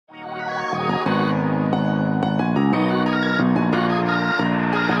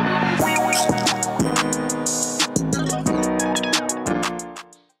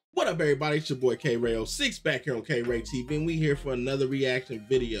everybody? It's your boy K-Ray06 back here on K-RayTV, and we here for another reaction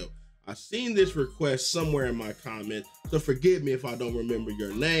video. I seen this request somewhere in my comments, so forgive me if I don't remember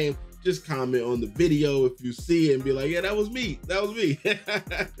your name. Just comment on the video if you see it and be like, yeah, that was me. That was me.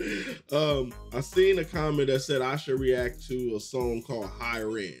 I seen a comment that said I should react to a song called Hi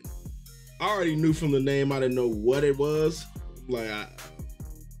Ren. I already knew from the name, I didn't know what it was. Like,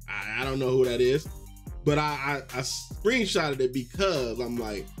 I don't know who that is. But I screenshotted it because I'm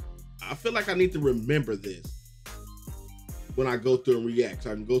like, I feel like I need to remember this when I go through and react.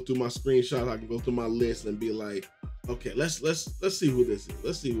 So I can go through my screenshots, I can go through my list and be like, okay, let's see who this is.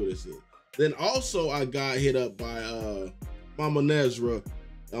 Let's see who this is. Then also I got hit up by Mama Nezra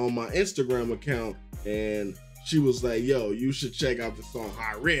on my Instagram account, and she was like, yo, you should check out the song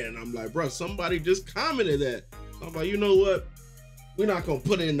Hi Ren. And I'm like, bro, somebody just commented that. So I'm like, you know what? We're not gonna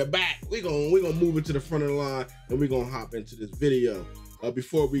put it in the back. We're gonna move it to the front of the line, and we're gonna hop into this video.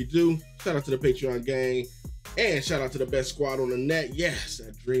 Before we do, shout out to the Patreon gang, and shout out to the best squad on the net. Yes,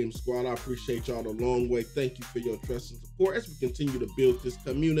 that DreamSquad. I appreciate y'all the long way. Thank you for your trust and support as we continue to build this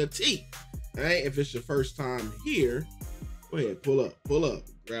community. All right, if it's your first time here, go ahead, pull up,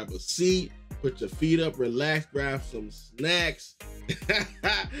 grab a seat, put your feet up, relax, grab some snacks,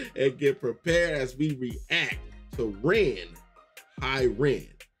 and get prepared as we react to Ren Hi Ren.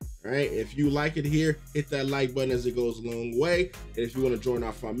 All right, if you like it here, hit that like button as it goes a long way. And if you want to join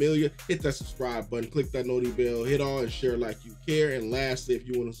our familia, hit that subscribe button, click that noti bell, hit all and share like you care. And lastly, if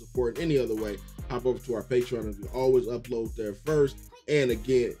you want to support in any other way, hop over to our Patreon, and we always upload there first. And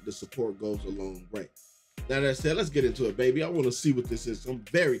again, the support goes a long way. Now that said, let's get into it, baby. I want to see what this is. I'm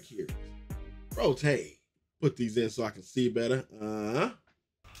very curious. Rotate. Put these in so I can see better.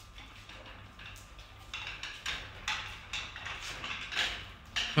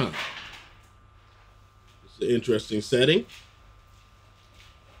 It's an interesting setting.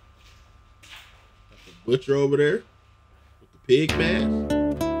 Got the butcher over there with the pig mask.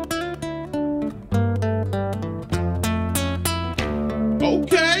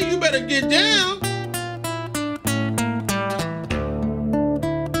 Okay, you better get down.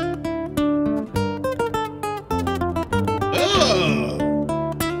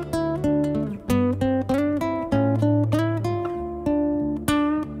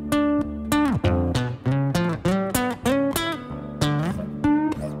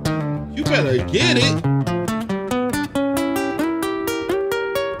 You better get it.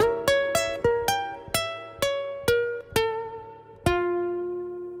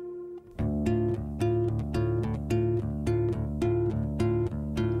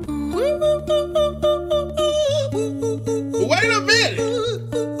 Wait a minute.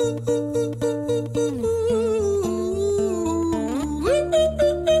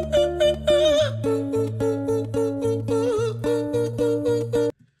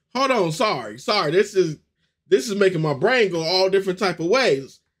 Hold on, sorry. This is making my brain go all different type of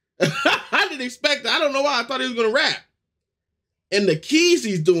ways. I didn't expect that. I don't know why I thought he was gonna rap. And the keys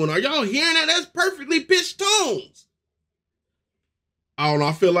he's doing, are y'all hearing that? That's perfectly pitched tones. I don't know.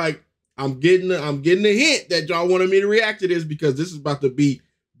 I feel like I'm getting a hint that y'all wanted me to react to this, because this is about to be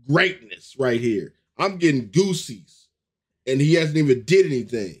greatness right here. I'm getting goosies, and he hasn't even did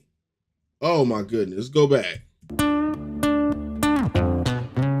anything. Oh my goodness. Let's go back.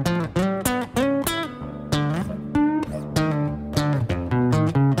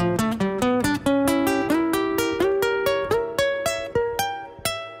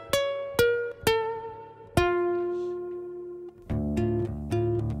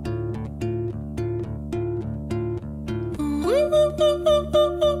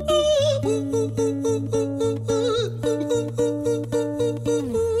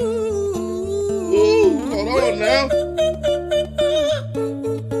 Hold on now.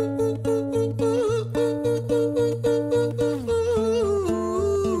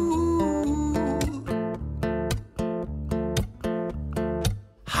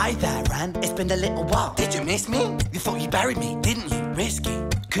 Hi there, Ren. It's been a little while. Did you miss me? You thought you buried me, didn't you? Risky.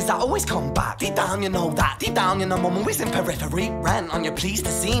 Cause I always come back. Deep down you know that. Deep down you know I'm always in periphery. Ren, are you pleased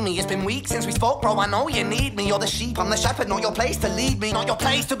to see me? It's been weeks since we spoke, bro. I know you need me. You're the sheep, I'm the shepherd. Not your place to lead me. Not your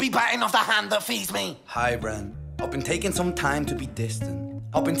place to be biting off the hand that feeds me. Hi, Ren. I've been taking some time to be distant.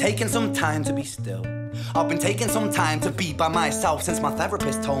 I've been taking some time to be still. I've been taking some time to be by myself since my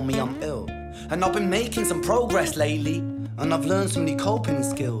therapist told me I'm ill. And I've been making some progress lately. and I've learned some new coping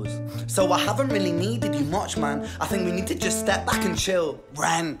skills. So I haven't really needed you much, man. I think we need to just step back and chill.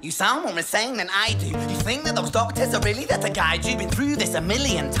 Ren, you sound more insane than I do. You think that those doctors are really there to guide you? Been through this a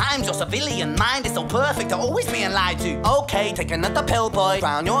million times. Your civilian mind is so perfect to always being lied to. Okay, take another pill, boy.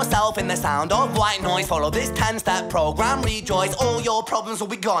 Drown yourself in the sound of white noise. Follow this 10-step program, rejoice. All your problems will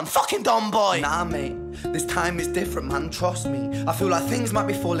be gone. Fucking dumb boy. Nah, mate. This time is different, man. Trust me. I feel like things might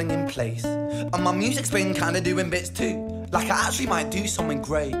be falling in place. And my music's been kinda doing bits too. Like I actually might do something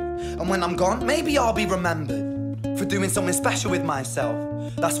great. And when I'm gone, maybe I'll be remembered for doing something special with myself.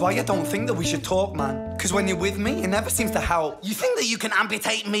 That's why I don't think that we should talk, man. Cause when you're with me, it never seems to help. You think that you can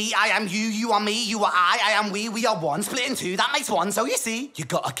amputate me? I am you, you are me, you are I am we are one. Split in two, that makes one. So you see, you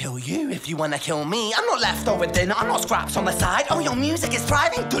gotta kill you if you wanna kill me. I'm not leftover dinner, I'm not scraps on the side. Oh, your music is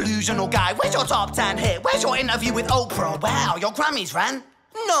thriving, delusional guy. Where's your top 10 hit? Where's your interview with Oprah? Where are your Grammys, Ren?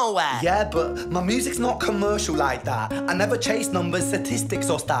 Nowhere. Yeah, but my music's not commercial like that. I never chase numbers, statistics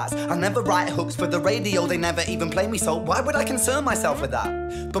or stats. I never write hooks for the radio, they never even play me, so why would I concern myself with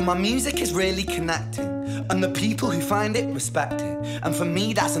that? But my music is really connecting, and the people who find it respect it. And for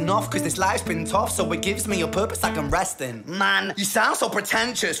me that's enough, cause this life's been tough, so it gives me a purpose I can rest in. Man, you sound so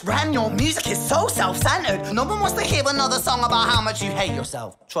pretentious. Ren, your music is so self-centered. No one wants to hear another song about how much you hate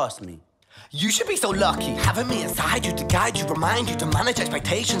yourself. Trust me. You should be so lucky, having me inside you to guide you, remind you to manage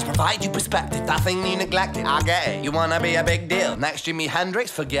expectations, provide you perspective. That thing you neglected, I get it. You wanna be a big deal, next Jimi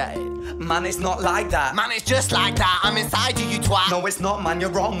Hendrix, forget it. Man, it's not like that. Man, it's just like that. I'm inside you, you twat. No, it's not, man, you're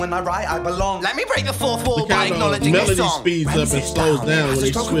wrong. When I write, I belong. Let me break the fourth wall by acknowledging this song. Speeds up and slows down when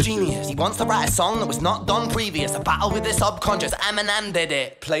they switch. Genius. He wants to write a song that was not done previous. A battle with the subconscious. Eminem did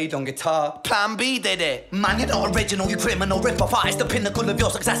it. Played on guitar. Plan B did it. Man, you're not original, you criminal rip-off artist. The pinnacle of your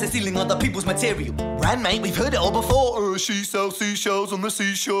success is stealing other people's material. Ren, mate, we've heard it all before. She sells seashells on the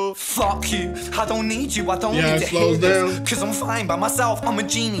seashore. Fuck you, I don't need you, I don't need to hear this. Cause I'm fine by myself, I'm a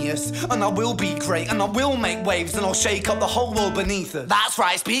genius. And I will be great, and I will make waves, and I'll shake up the whole world beneath us. That's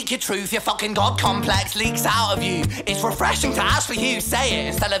right, speak your truth, your fucking God complex leaks out of you. It's refreshing to ask for you, say it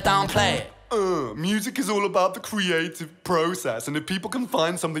instead of downplay it. Music is all about the creative process, and if people can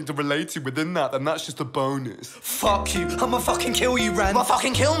find something to relate to within that, then that's just a bonus. Fuck you, I'ma fucking kill you, Ren. Well,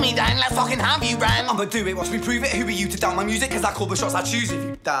 fucking kill me then, let's fucking have you, Ren. I'ma do it, watch me prove it. Who are you to doubt my music? Cause I call the shots, I choose if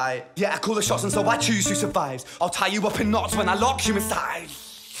you die. Yeah, I call the shots and so I choose who survives. I'll tie you up in knots when I lock you inside.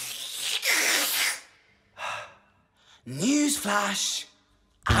 Newsflash,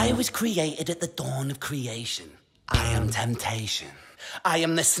 I was created at the dawn of creation. I am temptation. I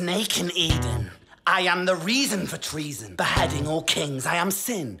am the snake in Eden. I am the reason for treason. Beheading all kings, I am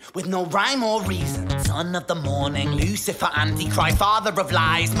sin, with no rhyme or reason. Son of the morning, Lucifer, Antichrist, father of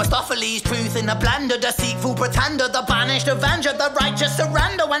lies. Mustopheles, truth in a blender, deceitful pretender, the banished avenger, the righteous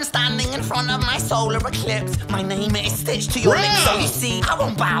surrender. When standing in front of my solar eclipse, my name is stitched to your lips. So you see, I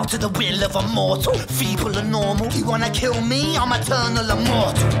won't bow to the will of a mortal, feeble and normal. You wanna kill me? I'm eternal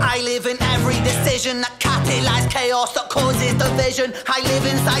immortal. I live in every decision that catalyzes chaos, that causes division. I live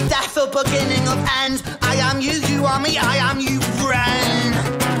inside death, the beginning of end. I am you, you are me, I am you, Ren.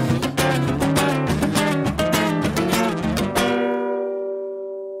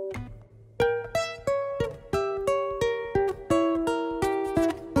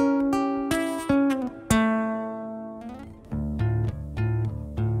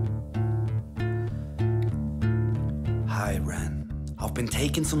 Hi, Ren. I've been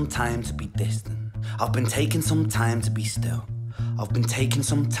taking some time to be distant. I've been taking some time to be still. I've been taking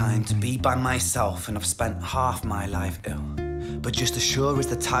some time to be by myself, and I've spent half my life ill. But just as sure as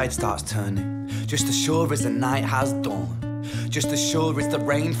the tide starts turning, just as sure as the night has dawned, just as sure as the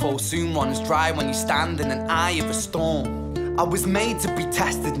rainfall soon runs dry when you stand in an eye of a storm. I was made to be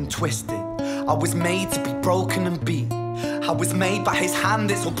tested and twisted. I was made to be broken and beat. I was made by his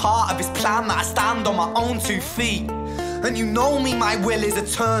hand, it's all part of his plan that I stand on my own 2 feet. And you know me, my will is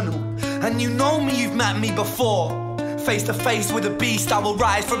eternal. And you know me, you've met me before. Face to face with a beast, I will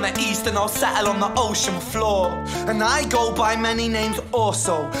rise from the east and I'll settle on the ocean floor. And I go by many names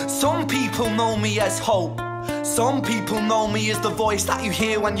also. Some people know me as hope. Some people know me as the voice that you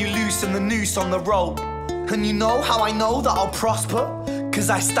hear when you loosen the noose on the rope. And you know how I know that I'll prosper?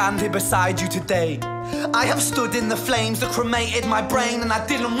 Cause I stand here beside you today. I have stood in the flames that cremated my brain, and I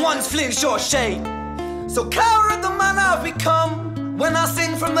didn't once flinch or shake. So cower at the man I've become when I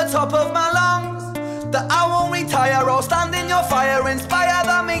sing from the top of my lungs. That I won't retire, I'll stand in your fire, inspire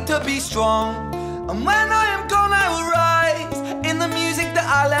that me to be strong. And when I am gone, I will rise in the music that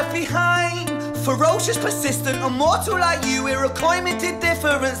I left behind. Ferocious, persistent, immortal like you, we're a coimated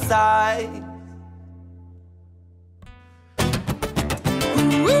different side.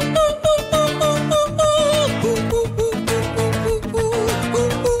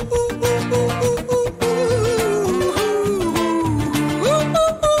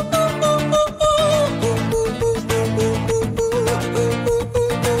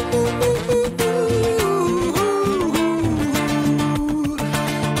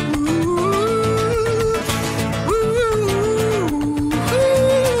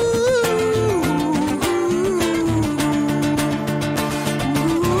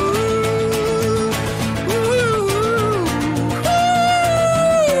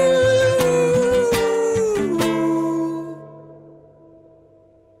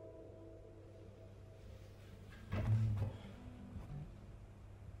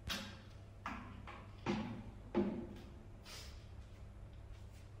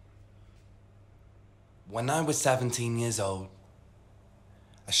 When I was 17 years old,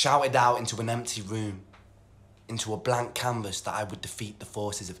 I shouted out into an empty room, into a blank canvas, that I would defeat the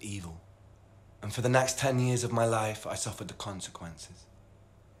forces of evil. And for the next 10 years of my life, I suffered the consequences,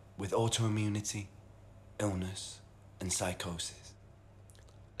 with autoimmunity, illness, and psychosis.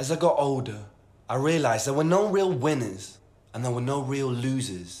 As I got older, I realized there were no real winners and there were no real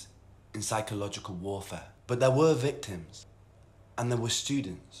losers in psychological warfare, but there were victims and there were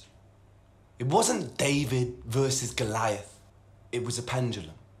students. It wasn't David versus Goliath. It was a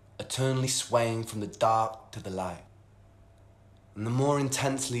pendulum, eternally swaying from the dark to the light. And the more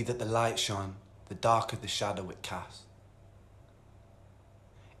intensely that the light shone, the darker the shadow it cast.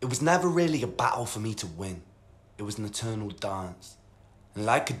 It was never really a battle for me to win. It was an eternal dance. And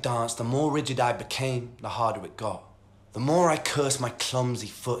like a dance, the more rigid I became, the harder it got. The more I cursed my clumsy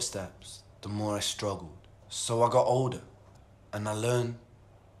footsteps, the more I struggled. So I got older, and I learned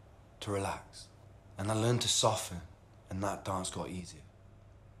to relax. And I learned to soften, and that dance got easier.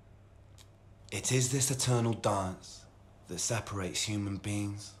 It is this eternal dance that separates human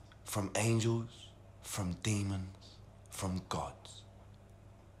beings from angels, from demons, from gods.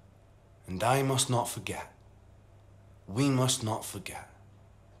 And I must not forget, we must not forget,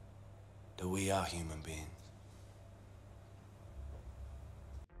 that we are human beings.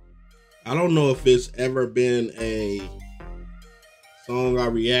 I don't know if it's ever been a song I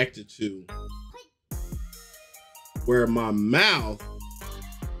reacted to where my mouth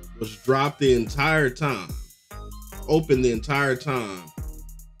was dropped the entire time, open the entire time,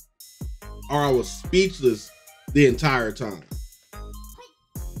 or I was speechless the entire time.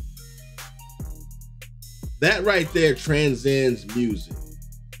 That right there transcends music.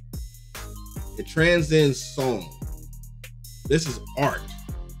 It transcends song. This is art.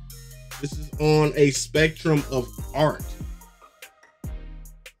 This is on a spectrum of art.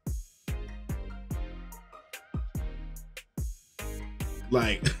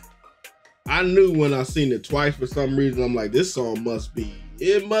 Like, I knew when I seen it twice for some reason, I'm like, this song must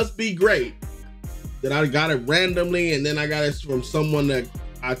be great. That I got it randomly, and then I got it from someone that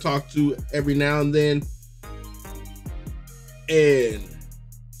I talk to every now and then. And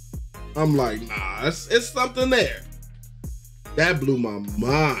I'm like, nah, it's something there. That blew my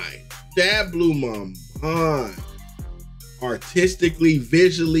mind. That blew my mind. Artistically,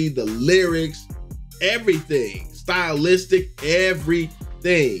 visually, the lyrics, everything. Stylistic,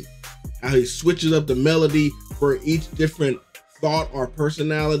 everything. How he switches up the melody for each different thought or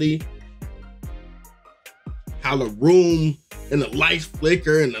personality. How the room and the lights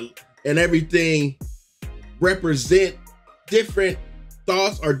flicker and everything represent different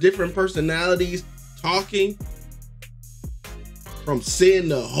thoughts or different personalities talking. From sin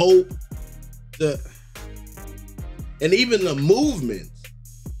to hope and even the movements.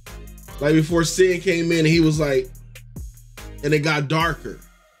 Like before sin came in, he was like, and it got darker.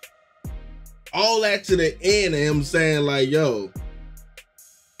 All that to the end of him saying like, yo,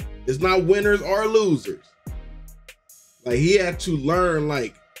 it's not winners or losers. Like he had to learn,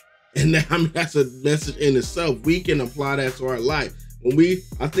 like, and I mean, that's a message in itself. We can apply that to our life.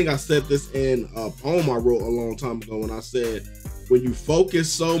 I think I said this in a poem I wrote a long time ago when I said, when you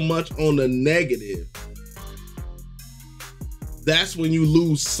focus so much on the negative, that's when you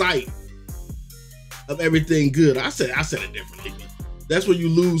lose sight of everything good. I said it differently, but that's when you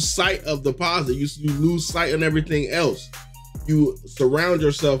lose sight of the positive. You lose sight on everything else. You surround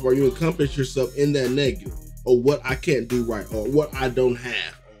yourself or you encompass yourself in that negative, or what I can't do right, or what I don't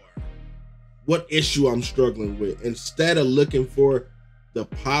have, or what issue I'm struggling with, instead of looking for the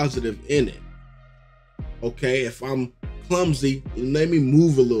positive in it. Okay, if I'm clumsy, let me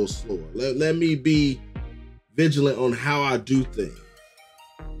move a little slower. Let me be vigilant on how I do things.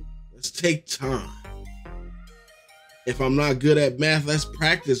 Let's take time. If I'm not good at math, let's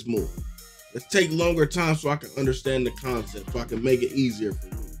practice more. Let's take longer time so I can understand the concept, so I can make it easier for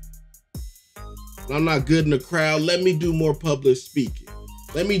me. If I'm not good in the crowd, let me do more public speaking.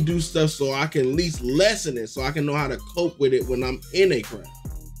 Let me do stuff so I can at least lessen it, so I can know how to cope with it when I'm in a crowd.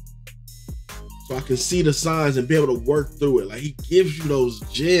 So I can see the signs and be able to work through it. Like, he gives you those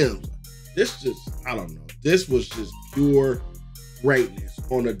gems. I don't know. This was just pure greatness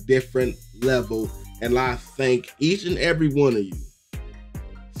on a different level. And I thank each and every one of you.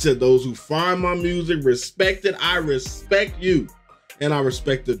 To those who find my music, respect it. I respect you. And I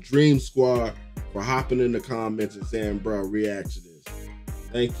respect the Dream Squad for hopping in the comments and saying, bro, react to this.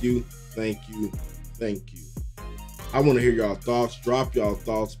 Thank you, thank you, thank you. I want to hear y'all thoughts. Drop y'all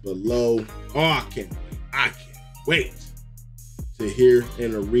thoughts below. Oh, I can't wait to hear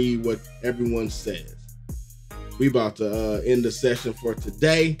and to read what everyone says. We about to end the session for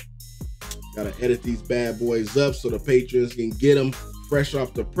today. Gotta edit these bad boys up so the patrons can get them fresh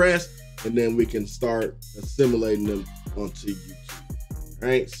off the press, and then we can start assimilating them onto YouTube. All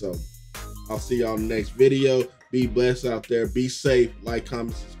right, so I'll see y'all in the next video. Be blessed out there. Be safe. Like,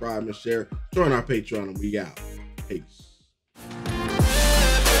 comment, subscribe, and share. Join our Patreon, and we out. Peace.